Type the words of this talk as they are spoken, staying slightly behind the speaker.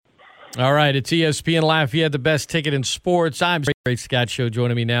All right, it's ESPN Lafayette, the best ticket in sports. I'm Great Scott Show.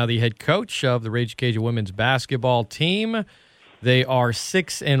 Joining me now, the head coach of the Ragin Cajun women's basketball team. They are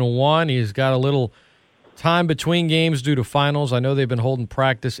 6-1. He's got a little time between games due to finals. I know they've been holding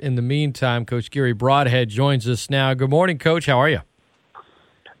practice in the meantime. Coach Garry Brodhead joins us now. Good morning, Coach. How are you?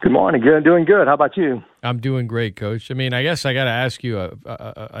 Good morning. Good. Doing good. How about you? I'm doing great, Coach. I guess I got to ask you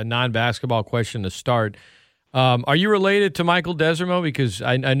a non-basketball question to start. Are you related to Michael Desormeaux? Because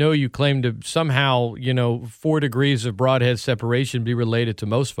I know you claim to somehow, 4 degrees of Broadhead separation be related to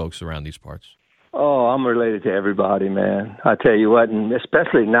most folks around these parts. Oh, I'm related to everybody, man. I tell you what, and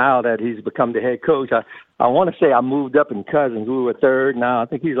especially now that he's become the head coach, I want to say I moved up in cousins. We were third. Now I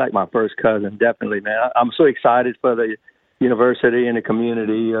think he's like my first cousin, definitely, man. I'm so excited for the university and the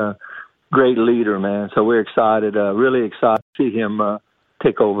community. Great leader, man. So we're excited, really excited to see him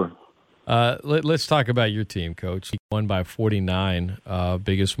take over. Let's talk about your team, Coach. He won by 49,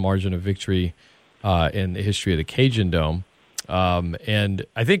 biggest margin of victory in the history of the Cajundome. And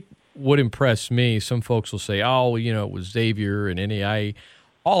I think what impressed me, some folks will say, it was Xavier and NAIA.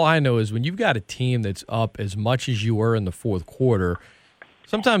 All I know is when you've got a team that's up as much as you were in the fourth quarter,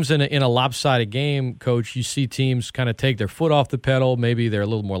 sometimes in a lopsided game, Coach, you see teams kind of take their foot off the pedal. Maybe they're a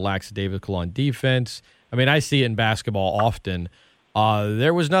little more lackadaisical on defense. I see it in basketball often.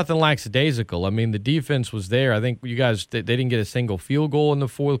 There was nothing lackadaisical. The defense was there. I think you guys, they didn't get a single field goal in the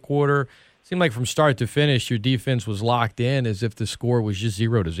fourth quarter. It seemed like from start to finish, your defense was locked in as if the score was just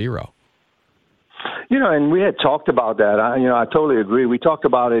 0-0. And we had talked about that. I totally agree. We talked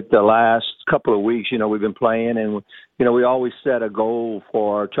about it the last couple of weeks. We've been playing, and, we always set a goal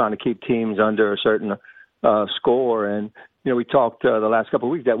for trying to keep teams under a certain score. And, we talked the last couple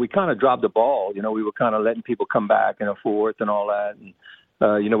of weeks that we kind of dropped the ball. We were kind of letting people come back in a fourth and all that. And,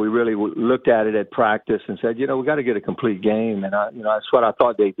 we really looked at it at practice and said, we got to get a complete game. And, that's what I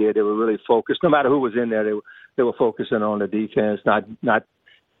thought they did. They were really focused. No matter who was in there, they were focusing on the defense, not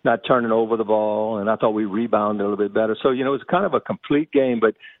turning over the ball. And I thought we rebounded a little bit better. So, it was kind of a complete game,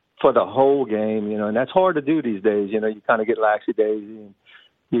 but for the whole game, and that's hard to do these days. You kind of get lackadaisy and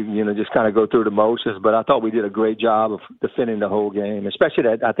you just kind of go through the motions. But I thought we did a great job of defending the whole game, especially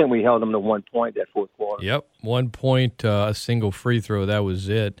that I think we held them to 1 point that fourth quarter. Yep, 1 point, a single free throw. That was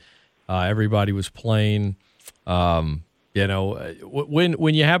it. Everybody was playing. When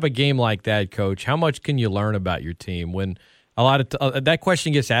you have a game like that, Coach, how much can you learn about your team? When a lot of that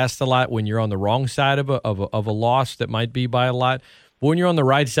question gets asked a lot when you're on the wrong side of a loss that might be by a lot. But when you're on the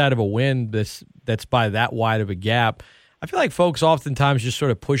right side of a win that's by that wide of a gap, I feel like folks oftentimes just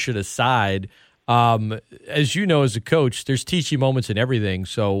sort of push it aside. As you know, as a coach, there's teaching moments in everything.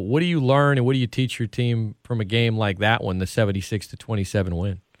 So what do you learn and what do you teach your team from a game like that one, the 76-27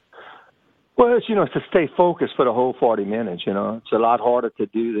 win? Well, it's to stay focused for the whole 40 minutes. It's a lot harder to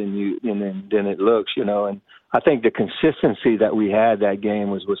do than it looks. And I think the consistency that we had that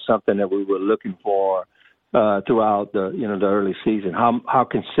game was something that we were looking for throughout the the early season. How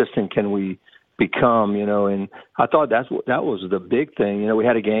consistent can we become, and I thought that was the big thing. We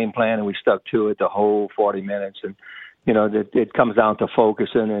had a game plan and we stuck to it the whole 40 minutes. And, it comes down to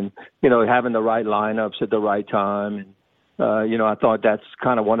focusing and, having the right lineups at the right time. And, I thought that's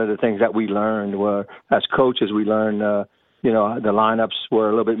kind of one of the things that we learned where as coaches, we learned, the lineups were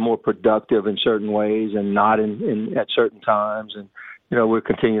a little bit more productive in certain ways and not at certain times. And, we'll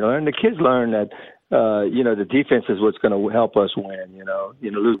continue to learn. The kids learn that, the defense is what's going to help us win.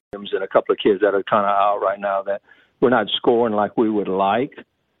 Lou Williams and a couple of kids that are kind of out right now that we're not scoring like we would like.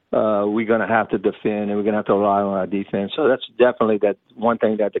 We're going to have to defend and we're going to have to rely on our defense. So that's definitely that one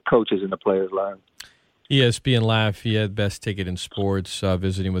thing that the coaches and the players learn. ESPN Lafayette, best ticket in sports,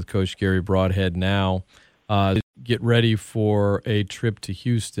 visiting with Coach Garry Brodhead now. Get ready for a trip to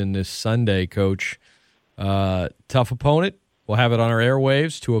Houston this Sunday, Coach. Tough opponent. We'll have it on our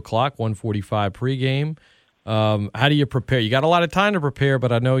airwaves, 2 o'clock, 1:45 pregame. How do you prepare? You got a lot of time to prepare,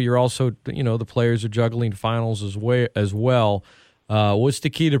 but I know you're also, the players are juggling finals as well. What's the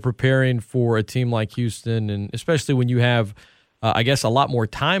key to preparing for a team like Houston, and especially when you have, I guess, a lot more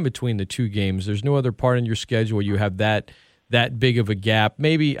time between the two games? There's no other part in your schedule where you have that big of a gap.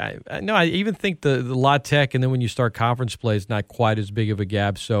 Maybe, I even think the La Tech, and then when you start conference play, it's not quite as big of a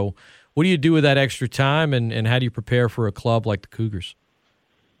gap. So what do you do with that extra time, and how do you prepare for a club like the Cougars?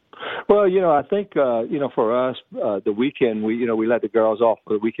 Well, I think, for us, the weekend, we let the girls off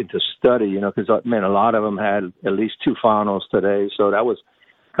for the weekend to study, because, a lot of them had at least 2 finals today. So that was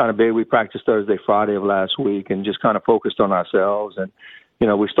kind of big. We practiced Thursday, Friday of last week and just kind of focused on ourselves. And,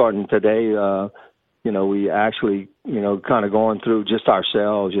 we're starting today we actually, kind of going through just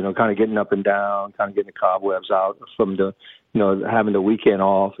ourselves, kind of getting up and down, kind of getting the cobwebs out from the, having the weekend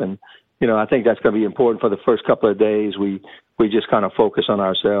off. And, I think that's going to be important for the first couple of days. We just kind of focus on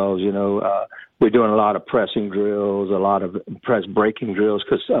ourselves, we're doing a lot of pressing drills, a lot of press breaking drills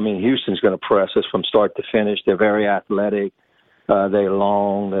because, Houston's going to press us from start to finish. They're very athletic. They're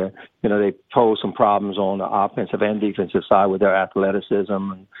long. They pose some problems on the offensive and defensive side with their athleticism.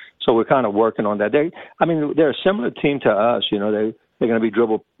 And so we're kind of working on that. They're a similar team to us. They're going to be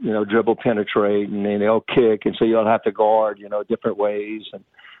dribble penetrate, and then they'll kick. And so you'll have to guard, different ways. And,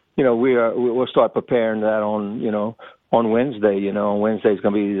 we'll start preparing that on Wednesday. On Wednesday is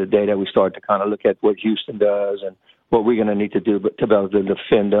going to be the day that we start to kind of look at what Houston does and what we're going to need to do to be able to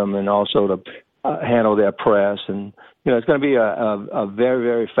defend them and also to handle their press. And, it's going to be a very,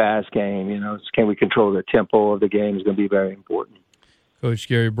 very fast game. Can we control the tempo of the game is going to be very important. Coach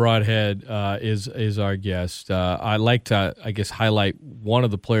Garry Brodhead is our guest. I'd like to, highlight one of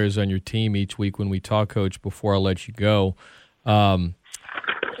the players on your team each week when we talk, Coach, before I let you go.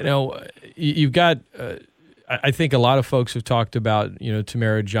 You've got I think a lot of folks have talked about,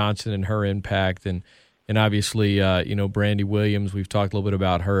 Tamara Johnson and her impact, and obviously, Brandy Williams. We've talked a little bit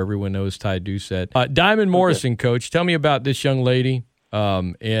about her. Everyone knows Ty Doucette. Diamond Morrison, Coach, tell me about this young lady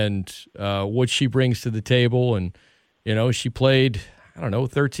and what she brings to the table. And, she played,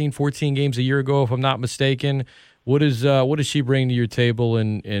 13, 14 games a year ago, if I'm not mistaken. What does she bring to your table,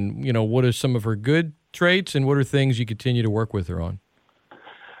 and what are some of her good traits, and what are things you continue to work with her on?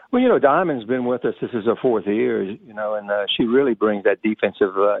 Well, Diamond's been with us. This is her fourth year, and she really brings that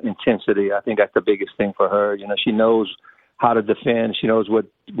defensive intensity. I think that's the biggest thing for her. She knows how to defend. She knows what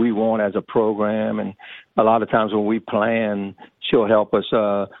we want as a program, and a lot of times when we plan, she'll help us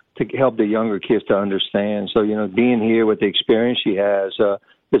to help the younger kids to understand. So, being here with the experience she has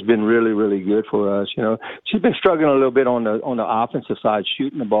been really, really good for us. She's been struggling a little bit on the offensive side,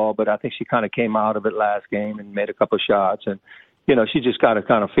 shooting the ball, but I think she kind of came out of it last game and made a couple of shots. And she just got to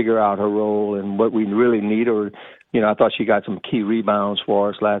kind of figure out her role and what we really need her. I thought she got some key rebounds for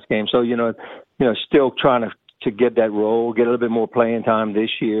us last game. So, still trying to get that role, get a little bit more playing time this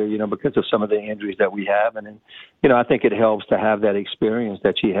year, because of some of the injuries that we have. And then, I think it helps to have that experience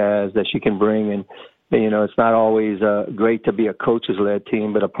that she has, that she can bring. And, it's not always great to be a coaches-led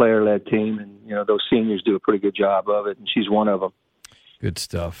team, but a player-led team. And, those seniors do a pretty good job of it, and she's one of them. Good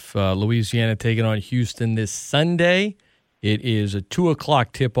stuff. Louisiana taking on Houston this Sunday. It is a 2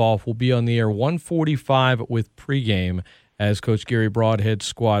 o'clock tip-off. We'll be on the air 1:45 with pregame as Coach Garry Brodhead's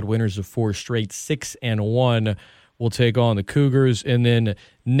squad, winners of 4 straight, 6-1, will take on the Cougars. And then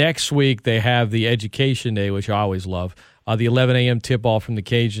next week they have the Education Day, which I always love, the 11 a.m. tip-off from the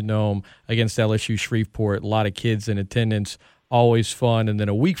Cajundome against LSU Shreveport. A lot of kids in attendance. Always fun. And then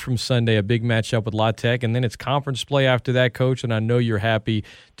a week from Sunday, a big matchup with La Tech. And then it's conference play after that, Coach. And I know you're happy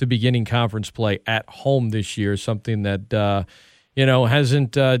to be getting conference play at home this year, something that,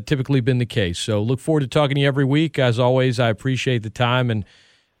 hasn't typically been the case. So look forward to talking to you every week. As always, I appreciate the time. And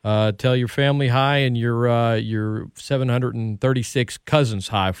tell your family hi and your 736 cousins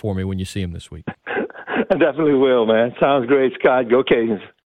hi for me when you see them this week. I definitely will, man. Sounds great, Scott. Go Cajuns.